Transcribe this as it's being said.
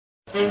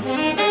Hola,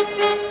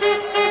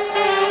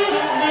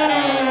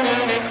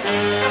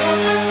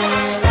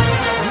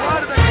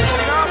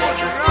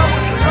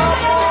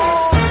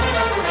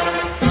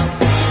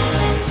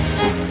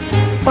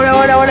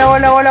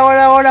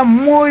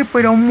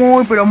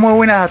 muy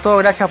buenas a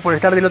todos, gracias por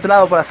estar del otro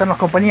lado, por hacernos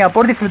compañía,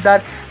 por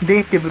disfrutar de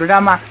este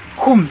programa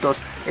juntos.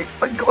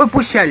 Hoy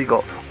puse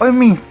algo, hoy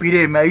me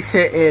inspiré, me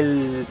dice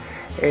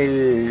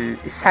el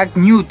Isaac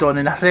Newton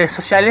en las redes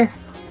sociales,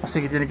 no sé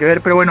qué tiene que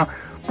ver, pero bueno,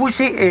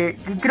 puse,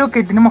 creo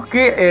que tenemos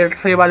que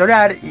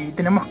revalorar y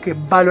tenemos que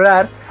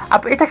valorar,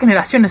 esta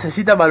generación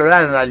necesita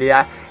valorar en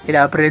realidad, el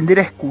aprender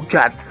a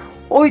escuchar.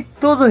 Hoy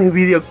todo es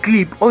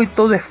videoclip, hoy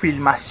todo es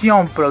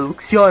filmación,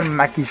 producción,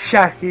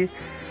 maquillaje.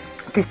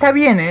 Que está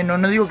bien,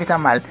 no digo que está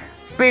mal.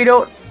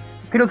 Pero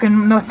creo que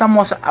no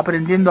estamos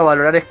aprendiendo a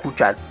valorar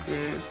escuchar.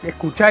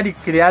 Escuchar y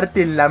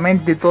crearte en la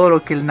mente todo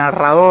lo que el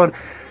narrador,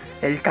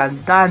 el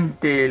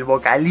cantante, el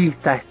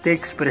vocalista esté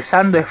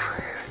expresando es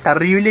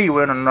terrible y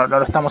bueno, no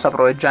lo estamos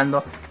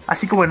aprovechando.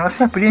 Así que bueno, es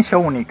una experiencia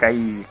única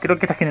y creo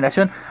que esta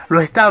generación lo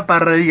está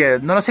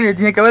perdiendo. No sé qué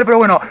tiene que ver, pero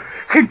bueno,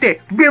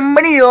 gente,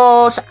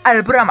 bienvenidos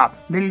al programa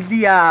del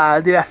día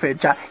de la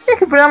fecha. En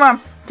este programa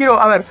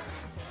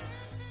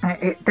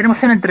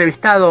tenemos un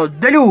entrevistado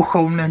de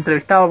lujo, un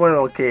entrevistado,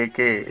 bueno,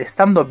 que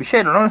stand-up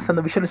villero, ¿no?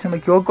 Stand-up villero, si no me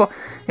equivoco.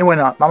 Y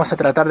bueno, vamos a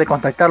tratar de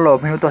contactarlo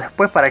minutos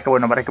después para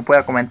que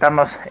pueda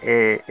comentarnos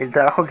el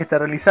trabajo que está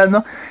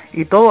realizando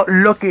y todo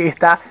lo que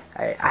está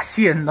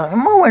haciendo. Un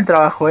muy buen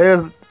trabajo,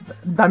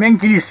 DAMIAN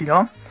QUILICI,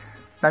 ¿no?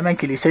 DAMIAN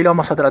QUILICI, ahí lo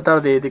vamos a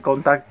tratar de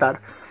contactar.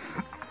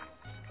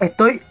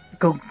 Estoy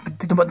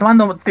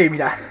tomando té,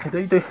 mira.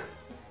 Estoy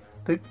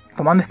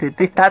tomando este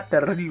té, está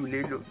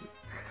terrible.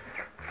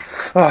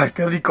 Ay,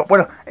 qué rico.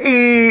 Bueno,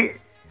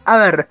 a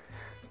ver.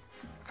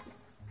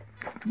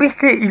 ¿Ves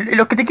que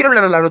lo que te quiero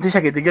hablar, la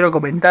noticia que te quiero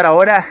comentar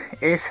ahora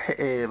es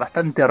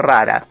bastante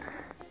rara?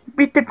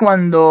 ¿Viste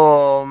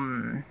cuando...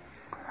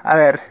 A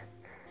ver.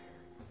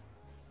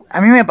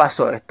 A mí me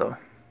pasó esto.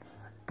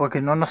 Porque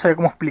no sé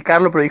cómo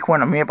explicarlo, pero dije,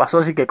 bueno, a mí me pasó,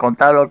 así que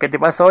contar lo que te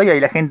pasó y ahí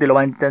la gente lo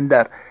va a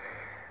entender.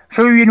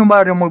 Yo viví en un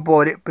barrio muy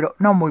pobre, pero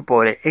no muy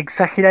pobre,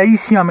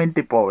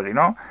 exageradísimamente pobre,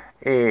 ¿no?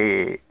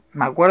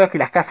 Me acuerdo que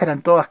las casas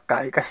eran todas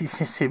casi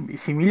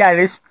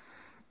similares,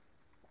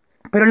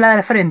 pero la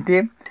del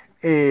frente,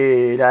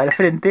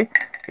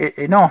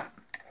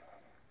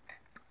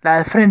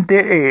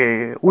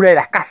 una de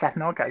las casas,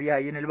 ¿no?, que había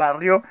ahí en el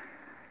barrio,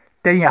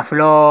 tenía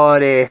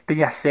flores,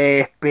 tenía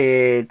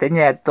césped,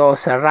 tenía todo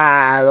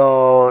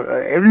cerrado.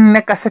 Era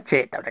una casa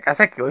cheta, una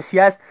casa que vos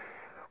decías,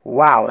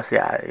 wow, o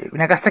sea,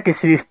 una casa que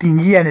se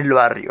distinguía en el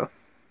barrio.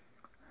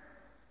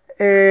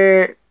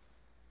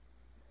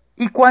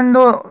 Y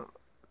cuando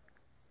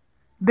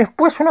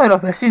después uno de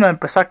los vecinos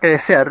empezó a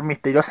crecer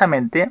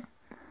misteriosamente,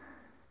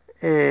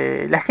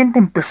 la gente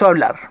empezó a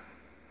hablar,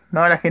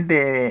 ¿no? La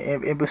gente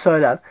empezó a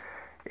hablar.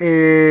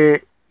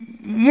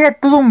 Y era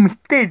todo un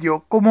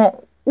misterio,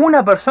 como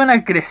una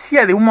persona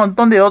crecía de un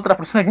montón de otras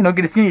personas que no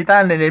crecían y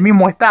estaban en el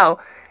mismo estado.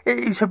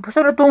 Y se empezó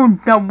a hablar toda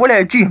una bola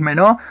de chisme,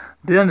 ¿no?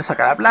 De dónde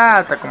saca la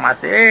plata, cómo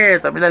hace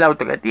esto, mirá el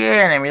auto que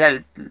tiene, mirá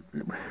el...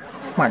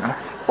 Bueno,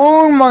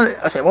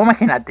 o sea, vos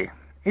imaginate,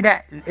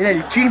 era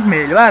el chisme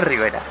del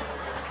barrio,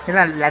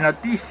 era la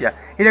noticia,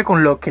 era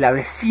con lo que la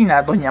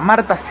vecina, doña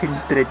Marta, se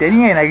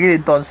entretenía en aquel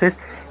entonces,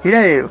 era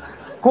de...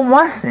 ¿Cómo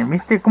hacen?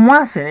 ¿Viste? ¿Cómo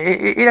hacen?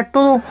 Era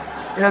todo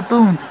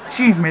un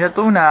chisme, era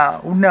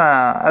toda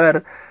una... A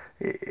ver,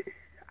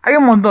 había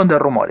un montón de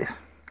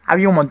rumores.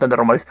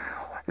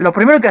 Lo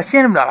primero que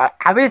hacían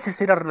a veces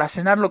era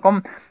relacionarlo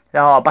con...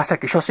 No, pasa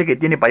que yo sé que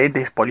tiene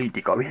parientes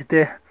políticos,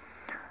 ¿viste?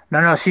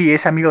 No, sí,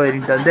 es amigo del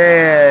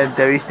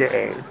intendente,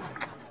 ¿viste?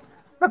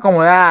 Una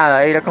acomodada.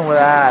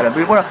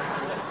 Pero bueno,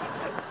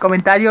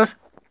 comentarios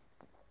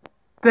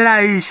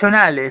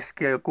tradicionales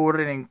que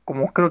ocurren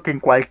como creo que en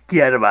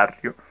cualquier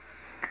barrio.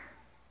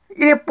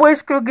 Y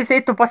después creo que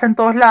esto pasa en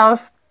todos lados.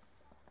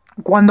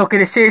 Cuando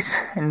creces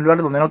en un lugar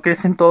donde no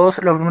crecen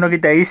todos, lo primero que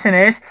te dicen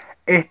es: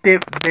 este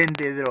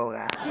vende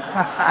droga.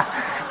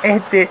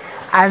 Este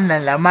anda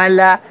en la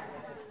mala,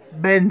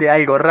 vende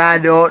algo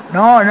raro.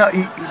 No,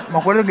 y me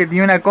acuerdo que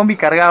tenía una combi,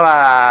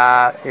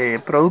 cargaba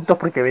productos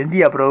porque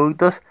vendía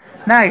productos.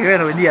 Nada que ver,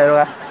 no vendía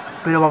droga.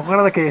 Pero me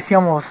acuerdo que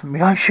decíamos,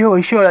 mirá, yo,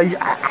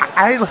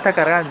 algo está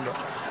cargando.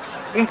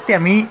 A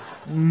mí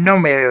no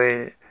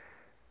me...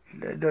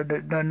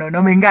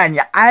 No me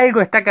engaña, algo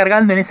está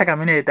cargando en esa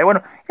camioneta.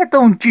 Bueno, era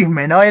todo un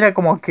chisme, ¿no? Era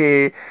como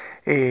que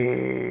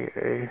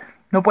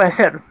no puede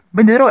ser,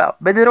 vende droga,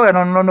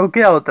 no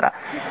queda otra.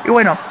 Y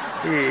bueno,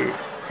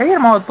 se había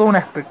armado toda una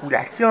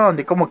especulación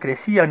de cómo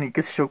crecían y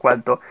qué sé yo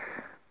cuánto.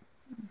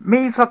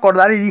 Me hizo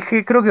acordar y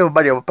dije, creo que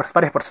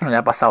varias personas le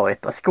ha pasado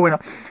esto. Así que bueno,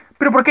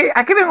 pero ¿por qué?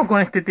 ¿A qué vengo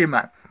con este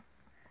tema?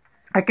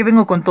 ¿A qué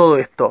vengo con todo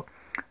esto?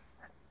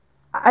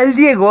 Al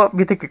Diego,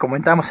 viste que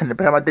comentábamos en el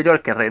programa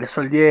anterior que regresó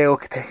el Diego,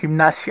 que está en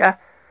gimnasia.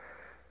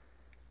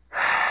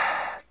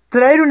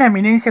 Traer una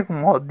eminencia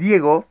como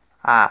Diego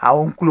a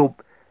un club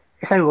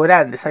es algo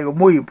grande, es algo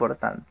muy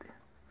importante.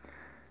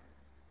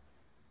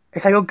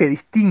 es algo que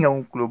distingue a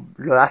un club,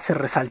 lo hace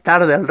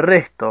resaltar del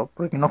resto,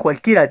 porque no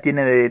cualquiera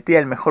tiene de DT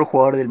al mejor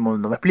jugador del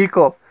mundo. ¿Me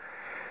explico?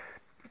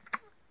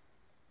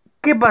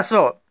 ¿Qué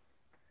pasó?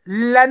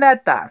 La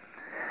Nata,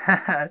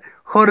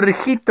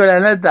 Jorgito La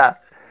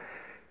Nata,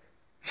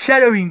 ya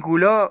lo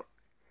vinculó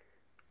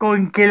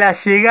con que la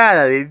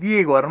llegada de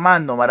Diego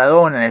Armando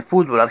Maradona en el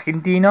fútbol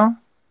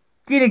argentino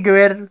tiene que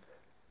ver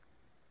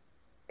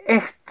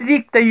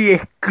estricta y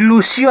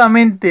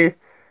exclusivamente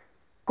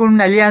con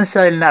una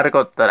alianza del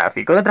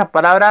narcotráfico. En otras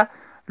palabras,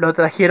 lo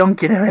trajeron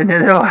quienes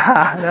venden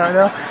droga.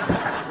 ¿No?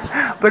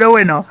 Pero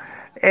bueno,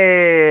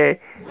 qué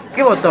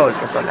botón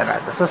que sos, la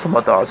Nata. Sos un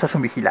botón, sos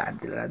un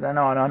vigilante, la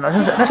Nata.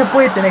 No se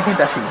puede tener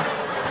gente así.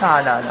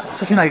 No.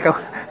 Sos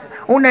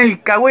un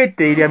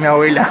alcahuete, diría mi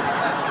abuela.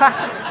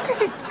 ¿Qué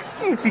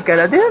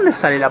significa? ¿De dónde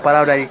sale la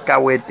palabra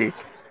alcahuete?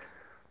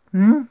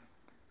 ¿Mm?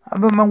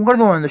 Me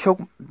acuerdo cuando yo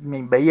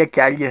me veía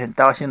que alguien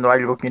estaba haciendo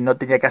algo que no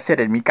tenía que hacer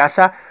en mi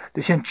casa,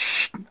 decían,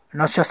 "Shh,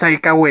 no seas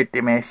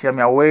alcahuete", me decía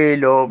mi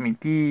abuelo, mi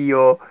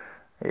tío.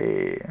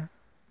 eh,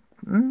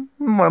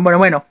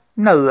 bueno,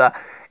 una duda.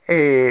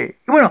 Y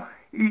bueno,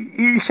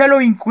 y ya lo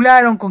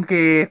vincularon con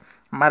que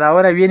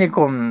Maradona viene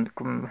con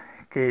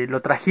que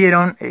lo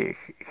trajeron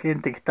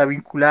gente que está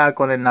vinculada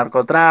con el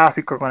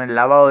narcotráfico, con el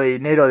lavado de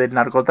dinero del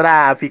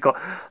narcotráfico,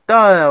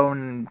 todo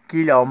un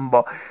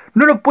quilombo.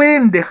 No lo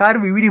pueden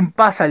dejar vivir en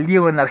paz al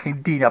Diego en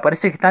Argentina.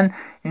 Parece que están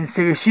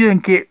enseguecidos en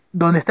que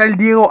donde está el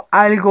Diego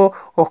algo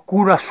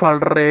oscuro a su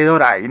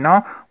alrededor hay,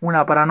 ¿no?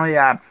 Una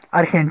paranoia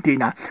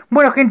argentina.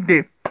 Bueno,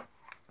 gente,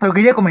 lo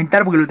quería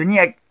comentar porque lo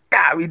tenía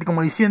acá, ¿viste?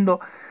 Como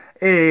diciendo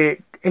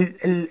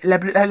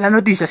la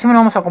noticia. Siempre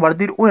vamos a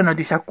compartir una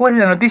noticia. ¿Cuál es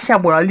la noticia?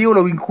 Bueno, al Diego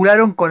lo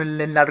vincularon con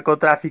el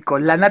narcotráfico,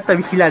 la nata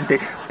vigilante.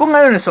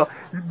 Pónganlo en eso,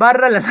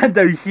 barra la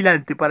nata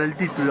vigilante para el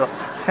título.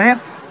 ¿Eh?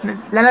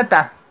 La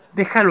nata,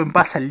 déjalo en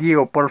paz al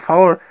Diego, por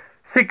favor.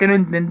 Sé que no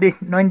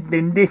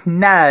entendés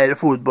nada del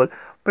fútbol,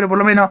 pero por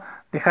lo menos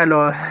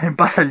déjalo en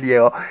paz al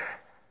Diego.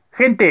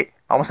 Gente,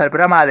 vamos al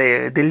programa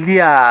del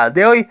día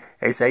de hoy.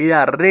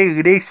 Enseguida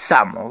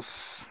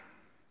regresamos.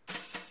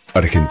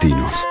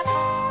 Argentinos,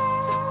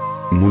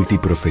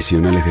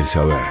 multiprofesionales del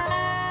saber,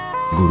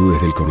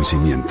 gurúes del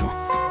conocimiento.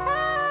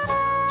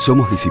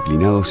 Somos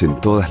disciplinados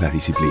en todas las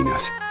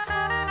disciplinas.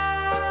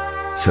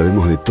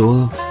 Sabemos de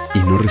todo y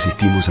no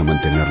resistimos a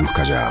mantenernos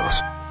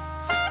callados.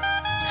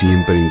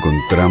 Siempre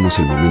encontramos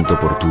el momento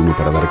oportuno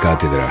para dar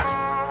cátedra,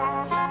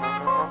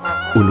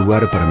 un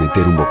lugar para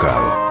meter un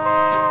bocado.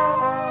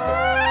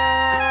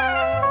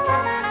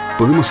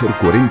 Podemos ser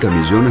 40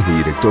 millones de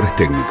directores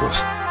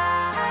técnicos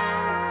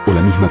o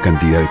la misma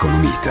cantidad de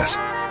economistas.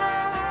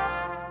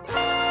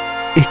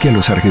 Es que a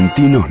los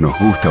argentinos nos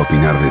gusta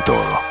opinar de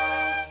todo.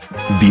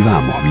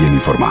 Vivamos bien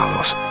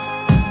informados.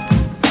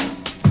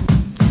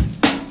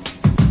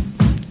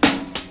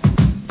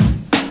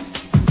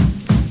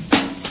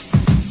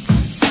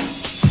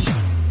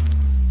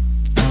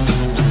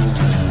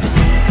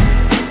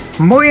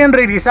 Muy bien,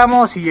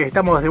 regresamos y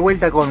estamos de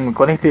vuelta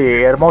con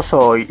este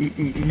hermoso y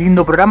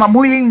lindo programa.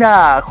 Muy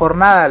linda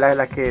jornada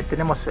la que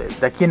tenemos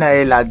de aquí en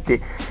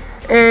adelante.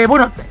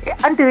 Bueno,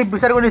 antes de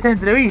empezar con esta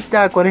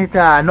entrevista, con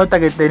esta nota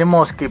que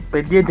tenemos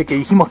pendiente, que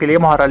dijimos que le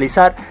íbamos a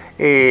realizar,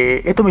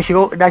 esto me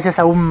llegó gracias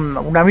a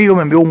un amigo,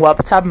 me envió un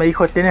WhatsApp, me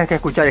dijo, tenés que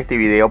escuchar este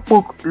video.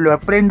 Puc, lo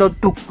aprendo,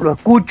 lo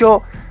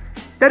escucho.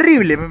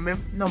 Terrible,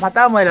 nos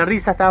matábamos de la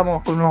risa,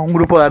 estábamos con un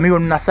grupo de amigos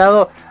en un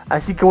asado,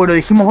 así que bueno,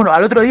 dijimos, bueno,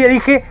 al otro día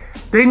dije,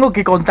 tengo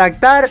que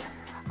contactar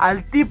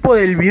al tipo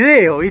del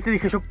video, ¿viste?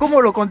 Dije yo,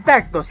 ¿cómo lo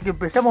contacto? Así que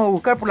empezamos a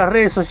buscar por las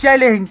redes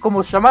sociales en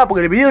cómo se llamaba,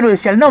 porque el video no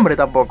decía el nombre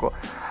tampoco.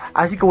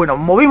 Así que bueno,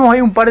 movimos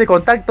ahí un par de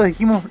contactos,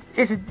 dijimos,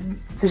 ese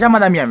se llama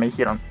Damián, me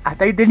dijeron.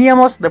 Hasta ahí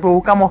teníamos, después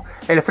buscamos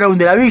el Freud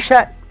de la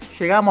Villa,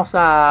 llegamos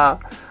a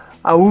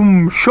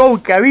un show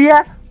que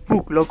había,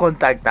 lo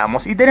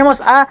contactamos. Y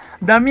tenemos a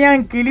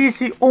Damian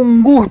QUILICI,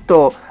 un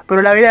gusto,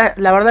 pero la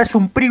verdad es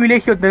un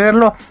privilegio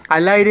tenerlo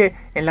al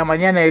aire en la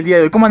mañana del día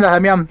de hoy. ¿Cómo andas,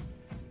 Damián?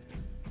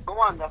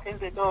 ¿Cómo anda,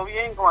 gente? ¿Todo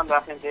bien? ¿Cómo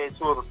anda, gente del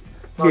sur?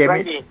 ¿Todo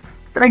bien,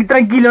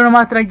 tranquilo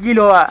nomás,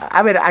 tranquilo.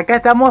 A ver, acá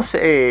estamos,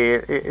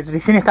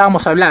 recién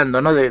estábamos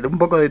hablando, ¿no? De un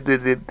poco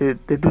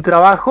de tu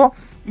trabajo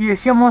y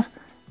decíamos,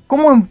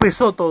 ¿cómo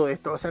empezó todo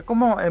esto? O sea,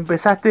 ¿cómo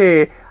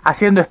empezaste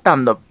haciendo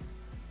stand-up?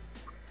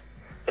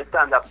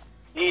 Stand-up.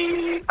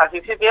 Y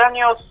hace 7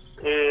 años,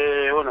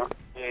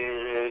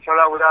 yo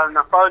laburaba en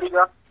una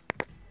fábrica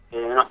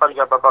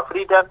de papas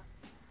fritas.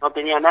 No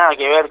tenía nada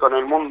que ver con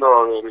el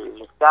mundo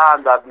del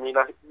stand-up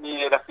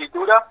ni de la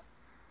escritura.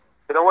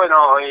 Pero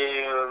bueno,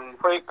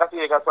 fue casi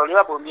de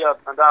casualidad, porque un día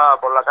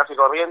andaba por la calle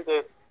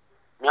Corrientes,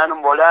 me dan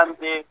un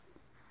volante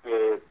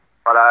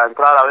para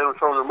entrar a ver un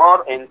show de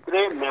humor.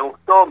 Entré, me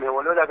gustó, me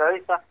voló la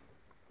cabeza.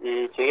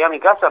 Y llegué a mi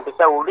casa,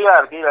 empecé a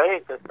googlear qué era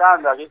esto,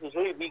 stand-up, qué sé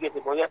yo, y vi que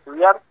se podía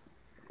estudiar.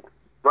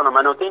 Bueno,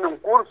 me anoté en un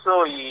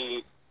curso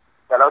y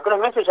a los 3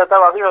 meses ya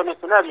estaba arriba en el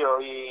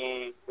escenario.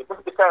 Y después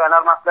empecé a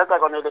ganar más plata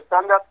con el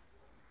stand-up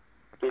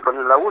que con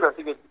el laburo,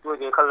 así que tuve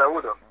que dejar el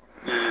laburo.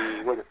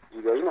 Y bueno,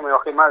 y de ahí no me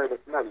bajé más del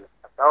escenario,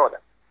 hasta ahora.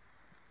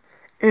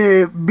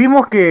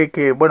 Vimos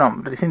bueno,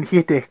 recién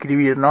dijiste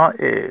escribir, ¿no?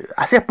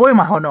 ¿Hacés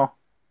poemas o no?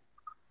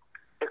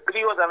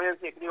 Escribo también,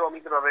 sí, escribo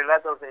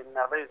microrelatos en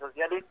las redes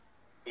sociales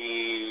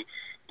y,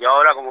 y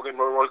ahora como que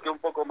me volqué un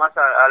poco más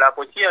a la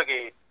poesía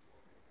que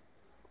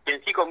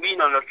en sí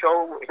combino los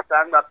shows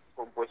stand-up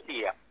con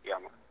poesía,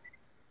 digamos.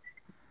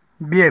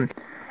 Bien.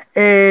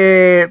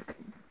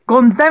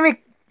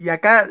 Contame, y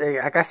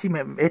acá sí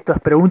esta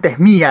pregunta es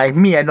mía,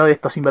 no de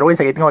estos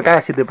sinvergüenza que tengo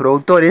acá, 7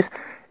 productores.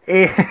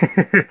 Eh,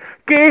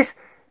 ¿Qué es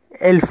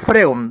el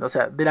Freum, o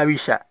sea, de la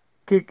villa?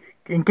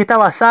 ¿En qué está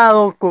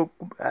basado?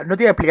 No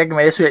te voy a explicar que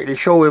me des el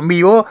show en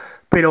vivo,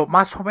 pero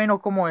más o menos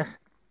cómo es.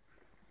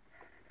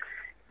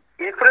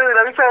 Y Fred de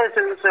la Villa es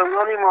el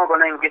seudónimo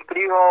con el que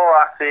escribo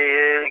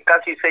hace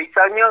casi 6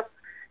 años.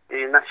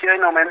 Nació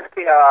en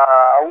homenaje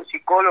a un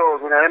psicólogo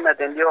que una vez me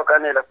atendió acá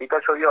en el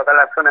hospital. Yo vivo acá en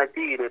la zona de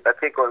Tigre,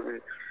 pasé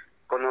con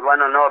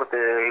Urbano Norte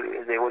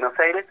de Buenos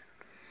Aires.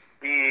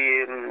 Y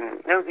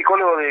es un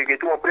psicólogo que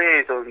estuvo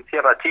preso en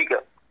Sierra Chica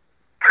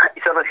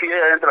y se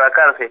recibió dentro de la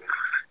cárcel.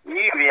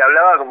 Y me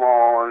hablaba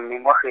como un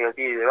lenguaje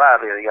así de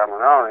barrio,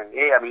 digamos, ¿no?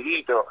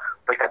 Amiguito,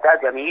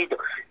 rescatate, amiguito.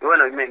 Y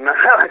bueno, me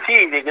hablaba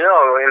así, le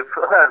quedó el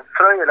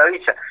Freud de la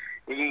Villa.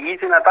 Y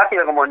hice una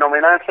página como en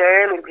homenaje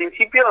a él en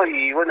principio,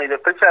 y bueno, y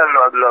después ya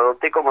lo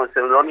adopté como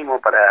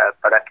seudónimo para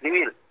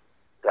escribir,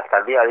 hasta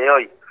el día de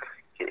hoy,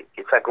 que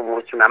ya como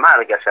es una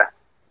marca ya.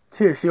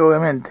 Sí, sí,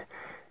 obviamente.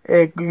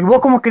 ¿Y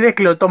vos cómo crees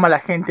que lo toma la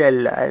gente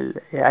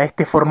a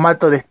este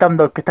formato de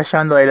stand-up que está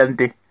llevando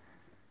adelante?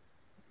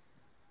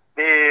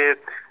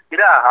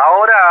 Mirá,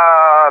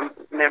 ahora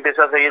me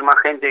empezó a seguir más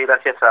gente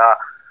gracias a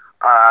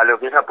lo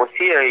que es la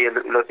poesía y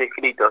los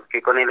escritos,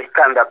 que con el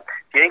stand-up.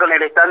 Si bien con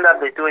el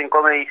stand-up estuve en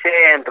Comedy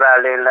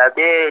Central, en la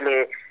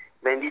tele,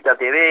 Bendita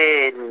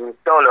TV, en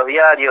todos los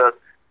diarios,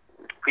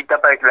 fui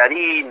tapa de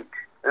Clarín,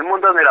 en un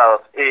montón de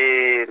lados.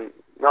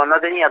 No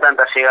tenía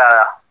tanta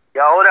llegada. Y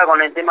ahora con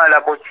el tema de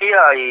la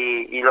poesía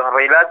y los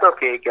relatos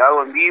que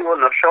hago en vivo,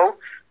 en los shows,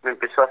 me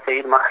empezó a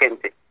seguir más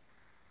gente.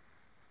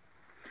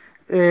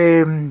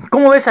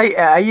 ¿Cómo ves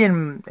ahí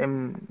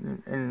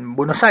en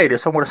Buenos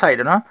Aires? Son Buenos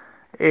Aires, ¿no?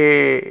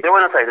 De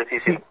Buenos Aires, sí,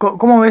 Sí, sí.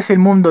 ¿cómo ves el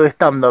mundo de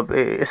stand-up?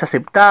 ¿Es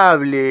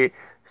aceptable?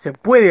 ¿Se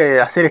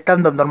puede hacer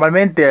stand-up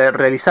normalmente,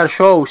 realizar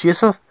shows y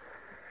eso?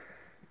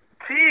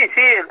 Sí,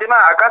 sí, el tema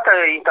acá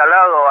está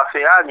instalado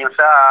hace años,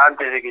 ya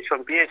antes de que yo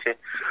empiece.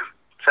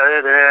 Ya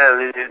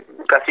debe tener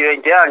casi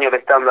 20 años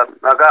el stand-up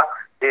acá.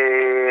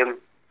 Hay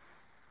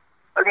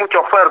mucha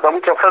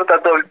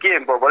oferta todo el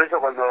tiempo, por eso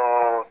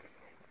cuando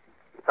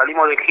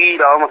salimos de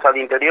gira, vamos al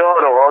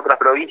interior o a otras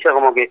provincias,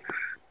 como que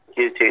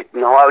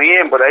nos va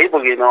bien por ahí,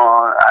 porque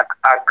no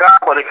acá,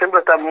 por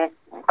ejemplo,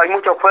 hay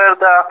mucha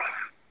oferta,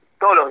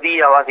 todos los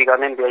días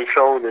básicamente hay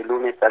show de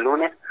lunes a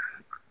lunes,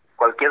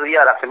 cualquier día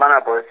de la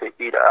semana podés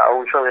ir a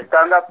un show de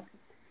stand-up,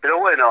 pero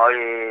bueno,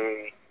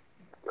 hay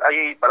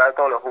para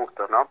todos los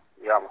gustos, ¿no?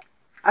 Digamos.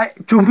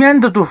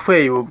 Chusmeando tu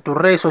Facebook, tus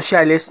redes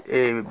sociales,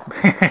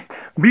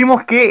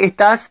 vimos que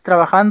estás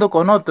trabajando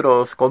con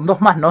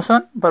 2 más, ¿no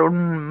son? Para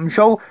un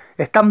show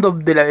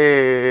stand-up de la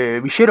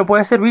Villero,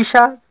 ¿puede ser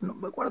Villa? No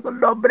me acuerdo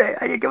el nombre,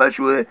 alguien que me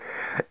ayude.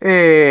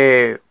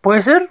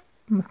 ¿Puede ser?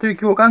 ¿Me estoy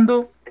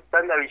equivocando?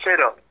 Stand-up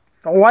Villero.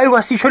 O algo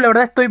así, yo la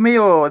verdad estoy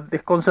medio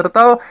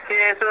desconcertado. Sí,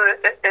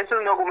 es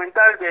un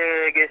documental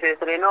que se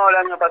estrenó el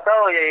año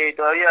pasado y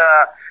todavía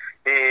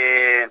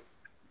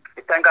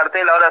está en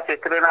cartel. Ahora se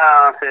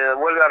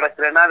vuelve a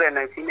reestrenar en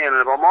el cine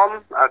El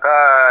Bomón,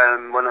 acá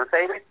en Buenos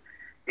Aires.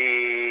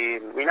 Y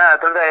nada,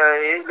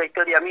 es la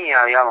historia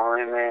mía, digamos,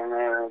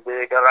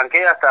 desde que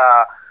arranqué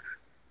hasta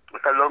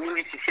el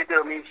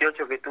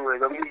 2017-2018 que estuve.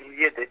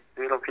 2017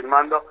 estuvieron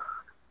filmando,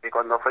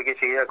 cuando fue que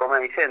llegué a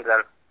Comedy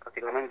Central.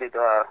 Prácticamente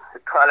toda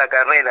la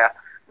carrera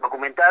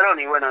documentaron,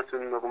 y bueno, es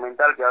un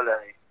documental que habla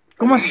de...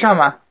 ¿Cómo se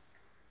llama?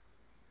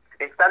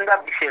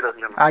 Stand-up Villero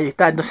se llama. Ahí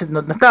está, entonces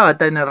no estaba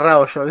tan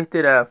errado yo, ¿viste?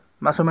 Era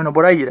más o menos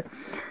por ahí.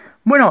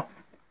 Bueno,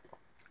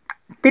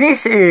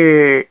 tenés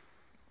que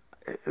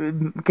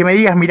me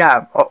digas,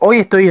 mirá,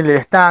 hoy estoy en el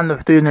stand-up,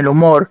 estoy en el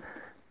humor,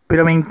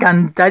 pero me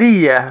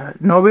encantaría,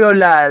 no veo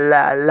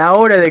la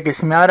hora de que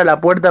se me abra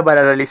la puerta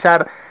para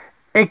realizar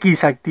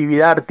X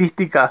actividad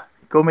artística,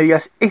 que vos me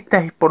digas, esta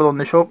es por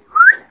donde yo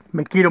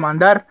me quiero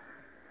mandar.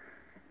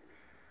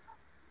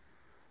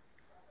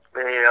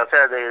 O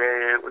sea,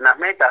 de unas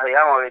metas,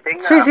 digamos, que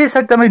tenga. Sí, sí,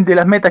 exactamente,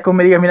 las metas que vos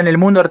me digas, mira, en el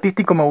mundo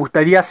artístico me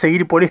gustaría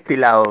seguir por este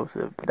lado, o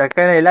sea, de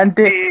acá en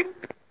adelante. Sí,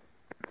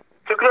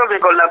 yo creo que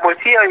con la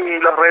poesía y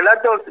los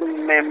relatos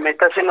me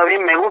está yendo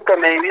bien, me gusta,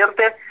 me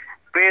divierte,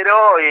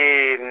 pero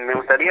me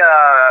gustaría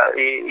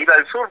ir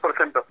al sur, por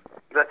ejemplo,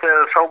 ir a hacer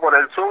el show por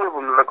el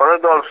sur, recorrer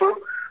todo el sur.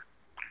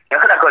 Y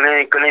ahora con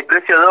el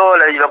precio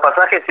dólar y los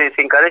pasajes se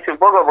encarece un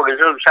poco, porque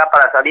yo ya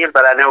para salir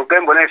para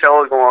Neuquén, poner ya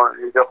voy como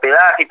de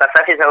hospedaje y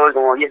pasajes, ya voy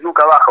como 10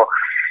 lucas abajo.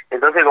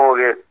 Entonces como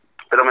que,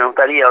 pero me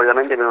gustaría,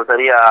 obviamente me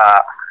gustaría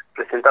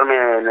presentarme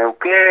en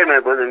Neuquén,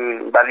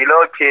 en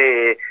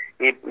Bariloche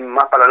y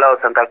más para el lado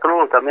de Santa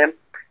Cruz también.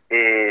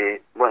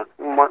 Bueno,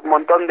 un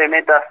montón de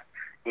metas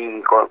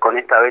y con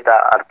esta beta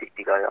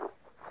artística, digamos.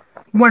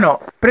 Bueno,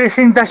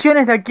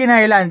 presentaciones de aquí en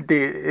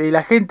adelante, de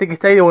la gente que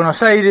está ahí de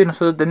Buenos Aires.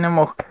 Nosotros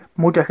tenemos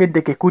mucha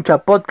gente que escucha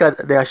podcast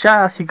de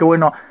allá, así que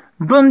bueno,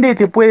 ¿dónde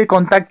te puede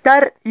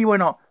contactar? Y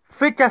bueno,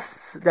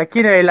 fechas de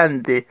aquí en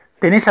adelante.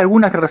 ¿Tenés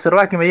algunas que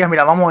reservás que me digas,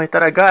 mira, vamos a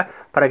estar acá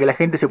para que la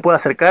gente se pueda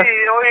acercar? Sí,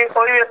 hoy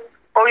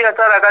voy a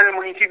estar acá en el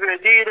municipio de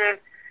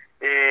Tigre,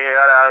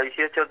 a las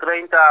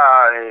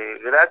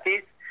 18:30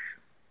 gratis.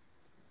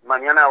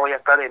 Mañana voy a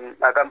estar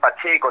acá en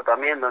Pacheco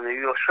también, donde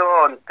vivo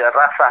yo, en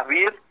Terrazas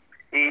Beer.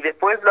 Y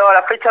después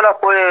la fecha la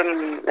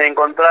pueden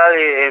encontrar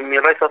en mi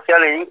red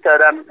social, en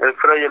Instagram, el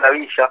Freud de la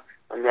Villa,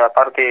 donde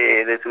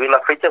aparte de subir la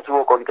fecha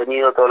subo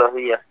contenido todos los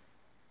días.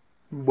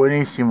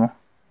 Buenísimo,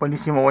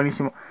 buenísimo,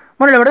 buenísimo.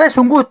 Bueno, la verdad es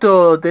un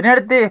gusto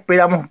tenerte,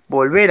 esperamos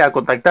volver a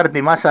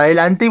contactarte más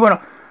adelante. Y bueno,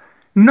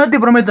 no te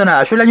prometo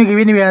nada, yo el año que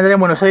viene voy a andar en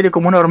Buenos Aires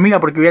como una hormiga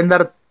porque voy a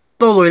andar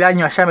todo el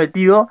año allá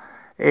metido.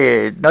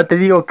 No te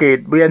digo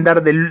que voy a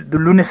andar de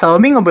lunes a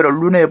domingo, pero el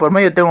lunes de por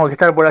medio tengo que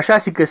estar por allá,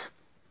 así que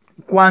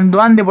cuando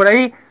ande por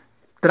ahí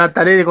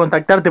trataré de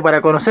contactarte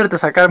para conocerte,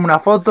 sacarme una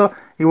foto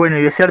y bueno,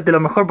 y desearte lo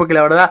mejor, porque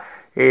la verdad,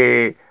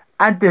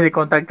 antes de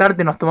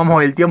contactarte nos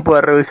tomamos el tiempo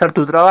de revisar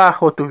tu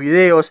trabajo, tus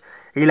videos,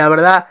 y la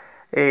verdad,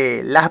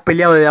 la has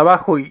peleado desde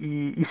abajo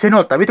y se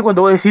nota, ¿viste?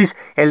 Cuando vos decís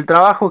el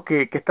trabajo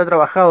que está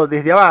trabajado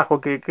desde abajo,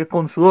 que es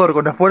con sudor,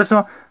 con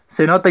esfuerzo,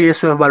 se nota y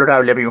eso es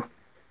valorable, amigo.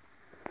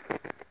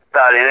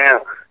 Dale,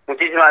 Neo.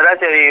 Muchísimas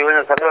gracias y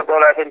bueno, saludos a toda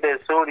la gente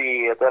del sur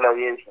y a toda la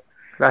audiencia.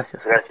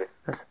 Gracias.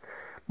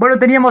 Bueno,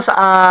 teníamos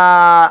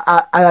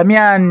a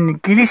Damian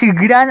QUILICI,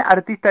 gran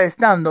artista de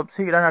stand-up,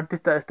 sí, gran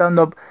artista de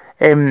stand-up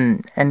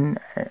en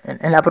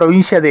la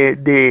provincia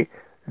de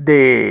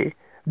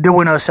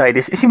Buenos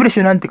Aires. Es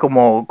impresionante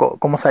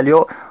cómo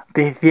salió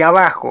desde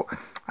abajo.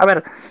 A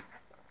ver,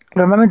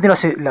 normalmente no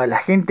sé, la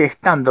gente de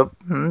stand-up,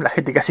 la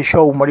gente que hace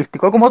show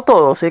humorístico, como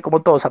todos,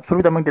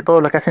 absolutamente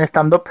todos los que hacen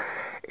stand-up,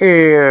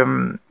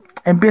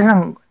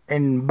 empiezan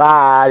en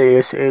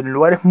bares, en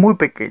lugares muy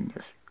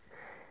pequeños.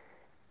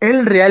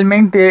 Él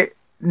realmente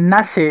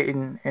nace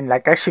en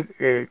la calle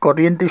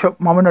Corriente, yo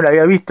más o menos la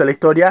había visto la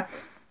historia,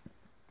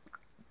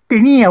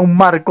 tenía un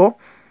marco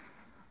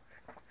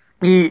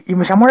y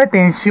me llamó la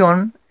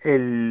atención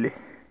el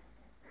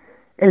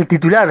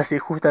titularse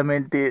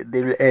justamente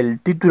del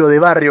título de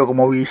barrio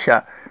como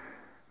villa.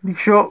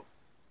 Dije yo,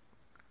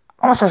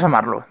 vamos a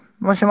llamarlo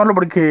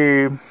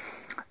porque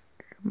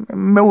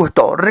me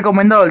gustó,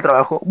 recomendado el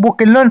trabajo,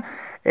 búsquenlo.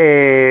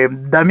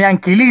 Damian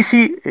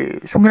QUILICI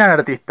es un gran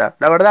artista,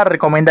 la verdad,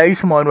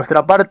 recomendadísimo de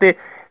nuestra parte.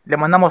 Le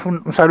mandamos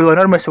un saludo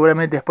enorme,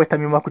 seguramente después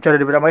también va a escuchar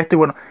el programa de esto. Y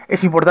bueno,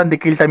 es importante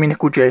que él también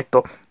escuche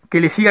esto, que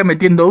le siga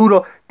metiendo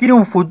duro. Tiene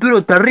un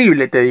futuro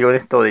terrible, te digo, en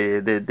esto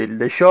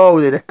del show,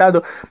 del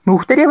estado. Me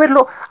gustaría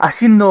verlo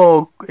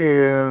haciendo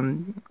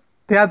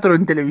teatro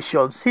en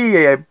televisión, sí,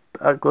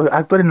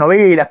 actuar en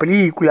novelas,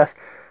 películas.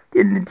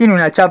 Tiene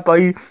una chapa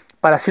ahí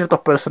para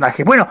ciertos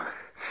personajes. Bueno,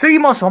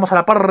 seguimos, vamos a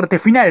la parte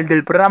final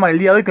del programa del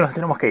día de hoy, que nos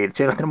tenemos que ir,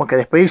 nos tenemos que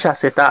despedir ya,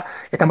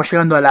 estamos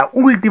llegando a la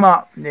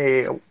última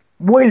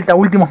vuelta,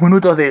 últimos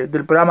minutos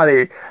del programa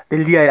del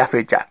día de la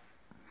fecha.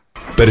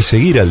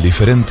 Perseguir al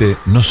diferente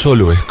no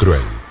solo es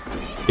cruel,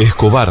 es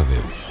cobarde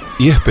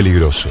y es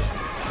peligroso,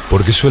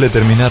 porque suele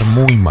terminar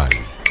muy mal.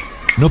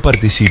 No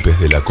participes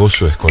del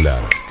acoso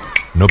escolar,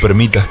 no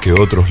permitas que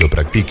otros lo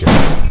practiquen.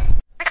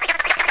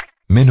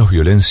 Menos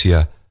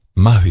violencia,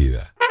 más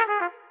vida.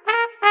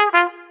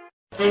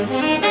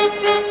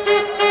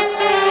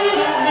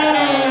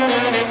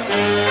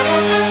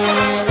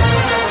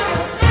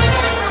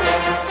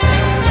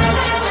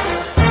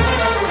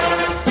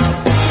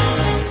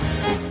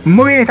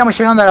 Muy bien, estamos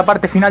llegando a la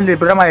parte final del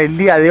programa del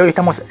día de hoy.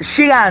 Estamos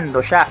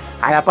llegando ya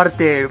a la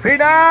parte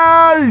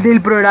final del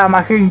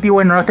programa, gente. Y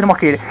bueno, nos tenemos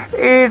que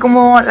ir.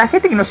 Como la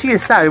gente que nos sigue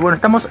sabe, bueno,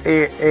 estamos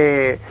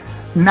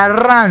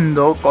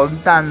narrando,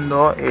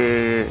 contando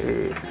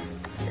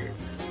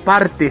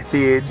partes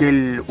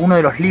de uno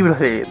de los libros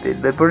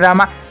del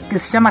programa, que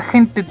se llama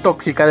Gente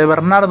Tóxica, de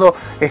Bernardo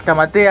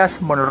Estamateas.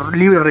 Bueno,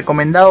 libro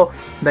recomendado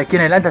de aquí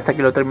en adelante hasta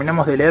que lo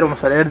terminemos de leer.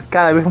 Vamos a leer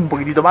cada vez un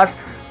poquitito más.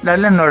 La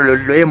verdad no lo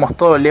leemos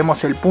todo,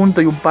 leemos el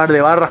punto y un par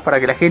de barras para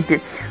que la gente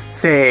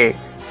se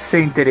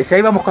interese.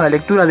 Ahí vamos con la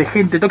lectura de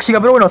Gente Tóxica.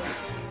 Pero bueno,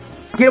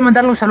 quiero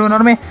mandarle un saludo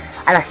enorme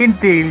a la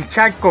gente del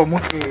Chaco,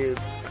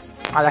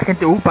 a la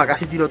gente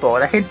casi tiro todo, a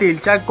la gente del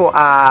Chaco,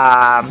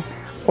 a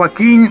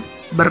Joaquín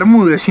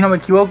Bermúdez, si no me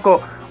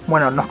equivoco.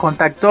 Bueno, nos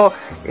contactó,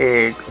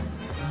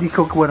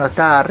 dijo que bueno,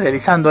 está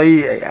realizando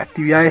ahí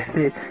actividades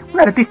de un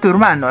artista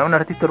urbano,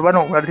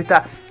 un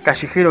artista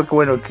callejero, que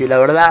bueno, que la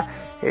verdad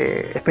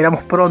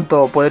esperamos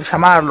pronto poder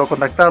llamarlo,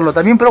 contactarlo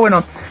también. Pero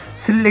bueno,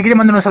 le quería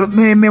mandar un saludo.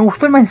 Me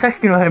gustó el mensaje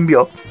que nos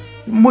envió,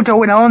 mucha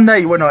buena onda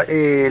y bueno,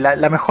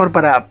 la mejor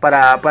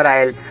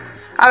para él.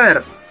 A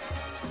ver,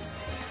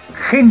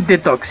 Gente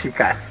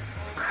Tóxica.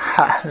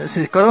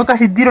 Cuando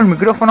casi tiro el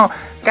micrófono,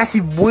 casi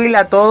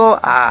vuela todo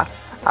a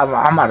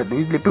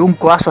Marte. Le pegó un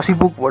codazo así,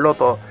 voló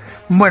todo.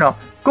 Bueno,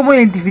 ¿cómo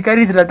identificar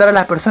y tratar a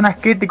las personas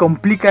que te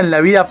complican la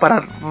vida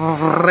para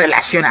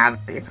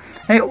relacionarte?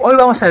 Hoy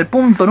vamos al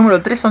punto número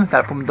 3. ¿Dónde está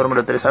el punto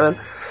número 3? A ver.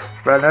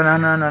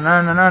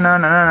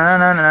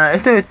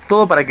 Esto es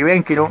todo para que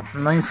vean que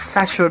no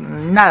ensayo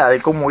nada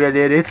de cómo voy a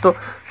leer esto.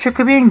 Yo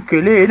que bien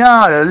que lee,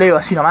 no, lo leo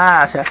así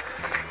nomás. O sea,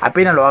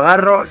 apenas lo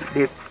agarro,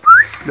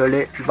 lo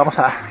leo. Vamos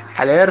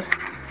a leer.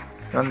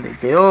 ¿Dónde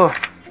quedó?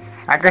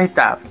 Acá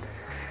está.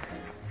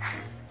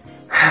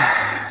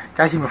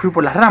 Casi me fui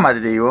por las ramas,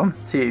 te digo.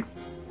 Sí.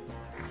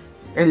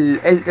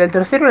 ¿El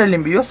tercero era el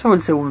envidioso o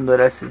el segundo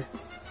era ese?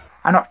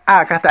 Ah, no. Ah,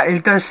 acá está.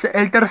 El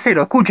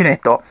tercero. Escuchen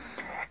esto.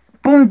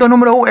 Punto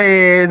número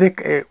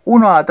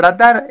 1 a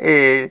tratar.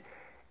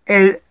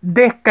 El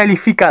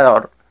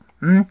descalificador.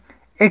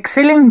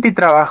 Excelente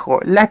trabajo.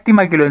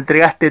 Lástima que lo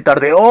entregaste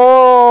tarde.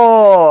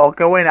 ¡Oh!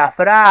 ¡Qué buena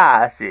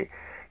frase!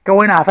 ¡Qué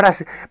buena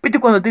frase! ¿Viste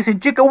cuando te dicen,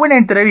 che, qué buena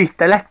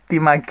entrevista?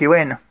 Lástima que,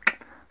 bueno,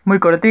 muy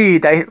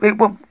cortita.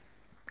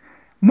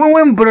 Muy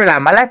buen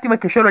programa. Lástima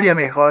que yo lo haría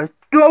mejor.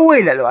 Tu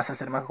abuela lo vas a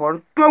hacer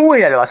mejor. Tu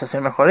abuela lo vas a hacer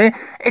mejor, ¿eh?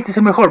 Este es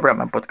el mejor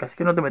programa en podcast.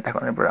 Que no te metas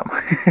con el programa.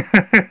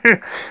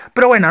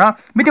 Pero bueno, ¿no?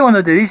 ¿Viste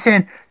cuando te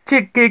dicen,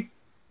 che, qué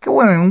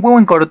un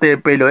buen corte de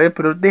pelo,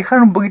 pero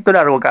dejaron un poquito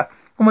largo acá?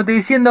 Como te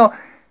diciendo,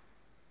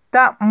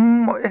 está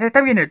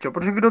bien hecho,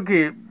 pero yo creo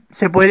que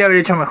se podría haber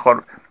hecho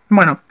mejor.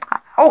 Bueno,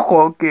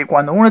 ojo, que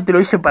cuando uno te lo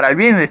dice para el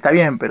bien, está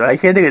bien, pero hay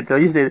gente que te lo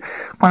dice,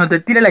 cuando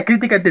te tira la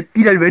crítica, te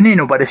tira el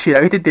veneno,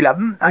 pareciera, ¿viste?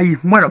 Ay,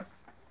 bueno,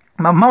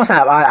 vamos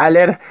a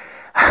leer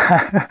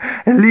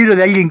el libro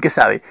de alguien que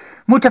sabe.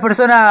 Muchas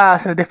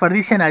personas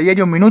desperdician a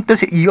diario minutos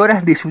y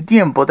horas de su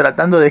tiempo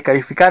tratando de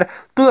descalificar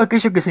todo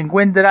aquello que se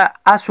encuentra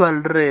a su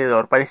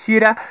alrededor.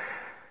 Pareciera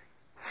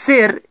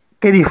ser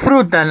que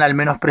disfrutan al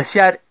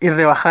menospreciar y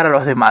rebajar a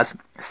los demás,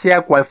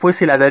 sea cual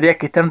fuese la tarea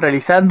que están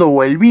realizando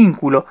o el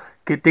vínculo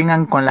que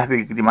tengan con las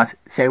víctimas.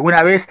 Si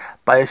alguna vez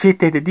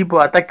padeciste este tipo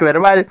de ataque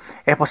verbal,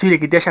 es posible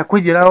que te hayas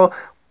cuestionado,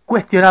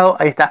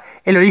 ahí está,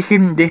 el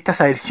origen de estas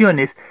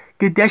agresiones,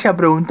 que te haya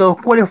preguntado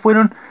cuáles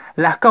fueron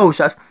las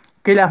causas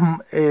que las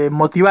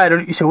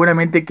motivaron y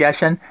seguramente que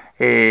hayan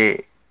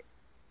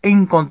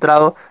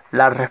encontrado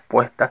la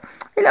respuesta.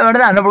 Es la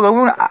verdad, ¿no?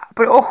 Porque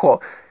pero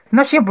ojo,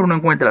 no siempre uno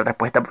encuentra la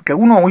respuesta, porque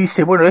uno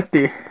dice, bueno,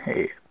 te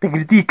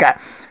critica,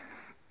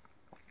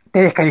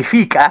 te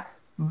descalifica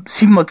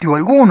sin motivo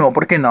alguno,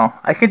 ¿por qué no?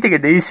 Hay gente que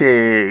te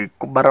dice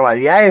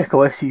barbaridades que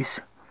vos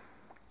decís,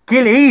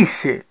 ¿qué le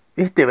hice?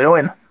 ¿Viste? Pero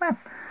bueno,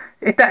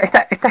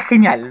 está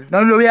genial.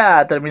 No lo voy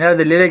a terminar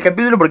de leer el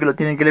capítulo porque lo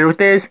tienen que leer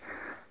ustedes.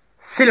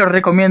 Se lo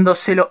recomiendo,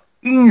 se lo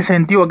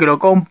incentivo a que lo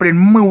compren.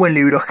 Muy buen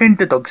libro,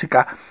 Gente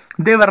Tóxica,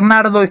 de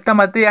Bernardo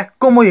Estamateas,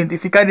 cómo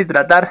identificar y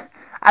tratar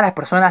a las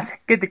personas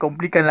que te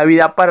complican la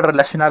vida para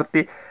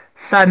relacionarte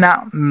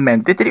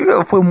sanamente. Este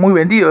libro fue muy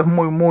vendido, es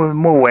muy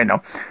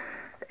bueno.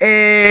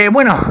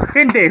 Bueno,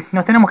 gente,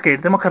 nos tenemos que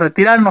ir, tenemos que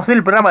retirarnos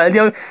del programa del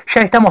día de hoy.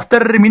 Ya estamos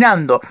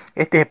terminando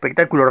este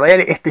espectáculo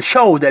radial, este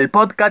show del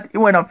podcast. Y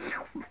bueno,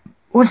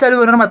 un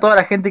saludo enorme a toda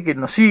la gente que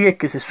nos sigue,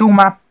 que se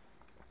suma,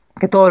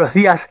 que todos los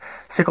días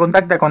se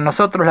contacta con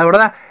nosotros. La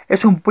verdad,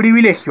 es un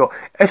privilegio,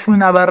 es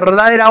una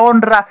verdadera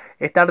honra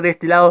estar de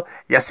este lado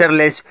y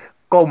hacerles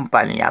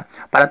compañía.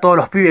 Para todos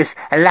los pibes,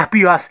 las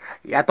pibas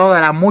y a toda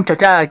la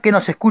muchachada que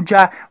nos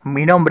escucha,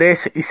 mi nombre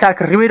es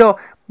Isaac Rivero.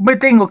 Me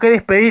tengo que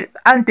despedir.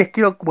 Antes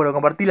quiero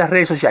compartir las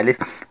redes sociales.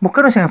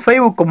 Buscarnos en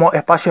Facebook como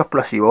Espacio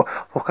Explosivo.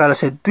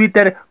 Buscarnos en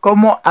Twitter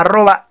como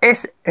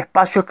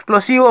 @Espacio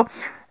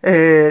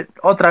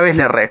otra vez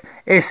le erré.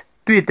 Es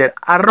Twitter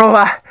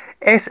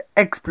 @es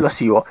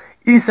Explosivo.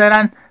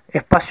 Instagram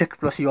Espacio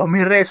Explosivo.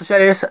 Mis redes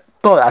sociales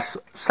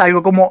todas.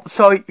 Salgo como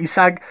soy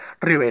Isaac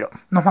Rivero.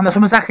 Nos mandas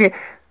un mensaje.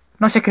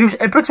 Nos escribís.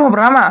 El próximo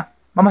programa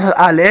vamos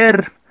a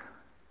leer.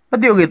 No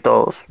digo que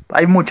todos.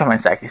 Hay muchos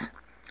mensajes.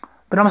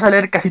 Pero vamos a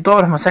leer casi todos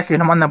los mensajes que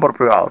nos mandan por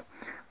privado.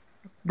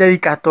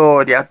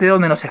 Dedicatorias, de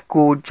dónde nos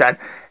escuchan,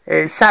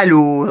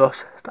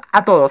 saludos,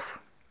 a todos.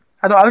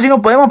 A ver si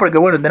no podemos porque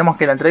bueno, tenemos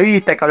que ir a la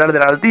entrevista, hay que hablar de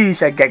la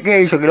noticia, que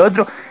aquello, que lo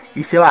otro,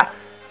 y se va.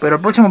 Pero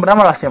el próximo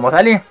programa lo hacemos,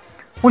 ¿dale?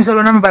 Un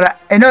saludo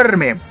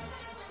enorme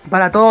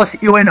para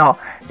todos. Y bueno,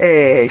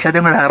 ya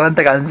tengo la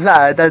garganta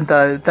cansada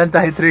de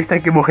tantas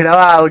entrevistas que hemos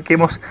grabado, que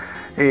hemos...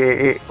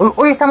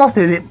 hoy estamos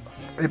desde...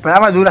 El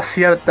programa dura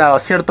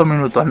ciertos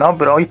minutos, ¿no?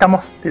 Pero hoy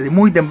estamos desde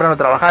muy temprano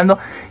trabajando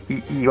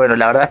y bueno,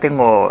 la verdad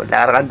tengo la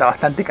garganta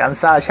bastante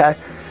cansada. Ya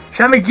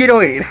me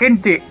quiero ir,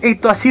 gente.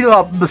 Esto ha sido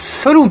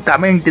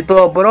absolutamente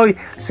todo por hoy.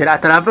 Será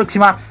hasta la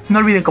próxima. No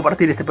olviden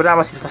compartir este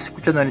programa si lo estás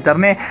escuchando en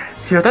internet.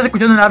 Si lo estás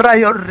escuchando en la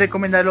radio,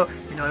 recomiéndalo.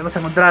 Y nos vamos a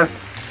encontrar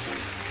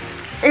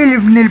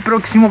en el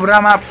próximo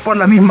programa por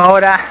la misma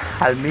hora,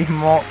 al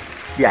mismo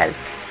dial.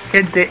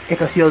 Gente,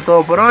 esto ha sido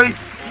todo por hoy.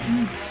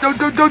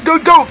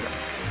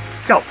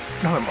 Chau.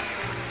 Nos vemos.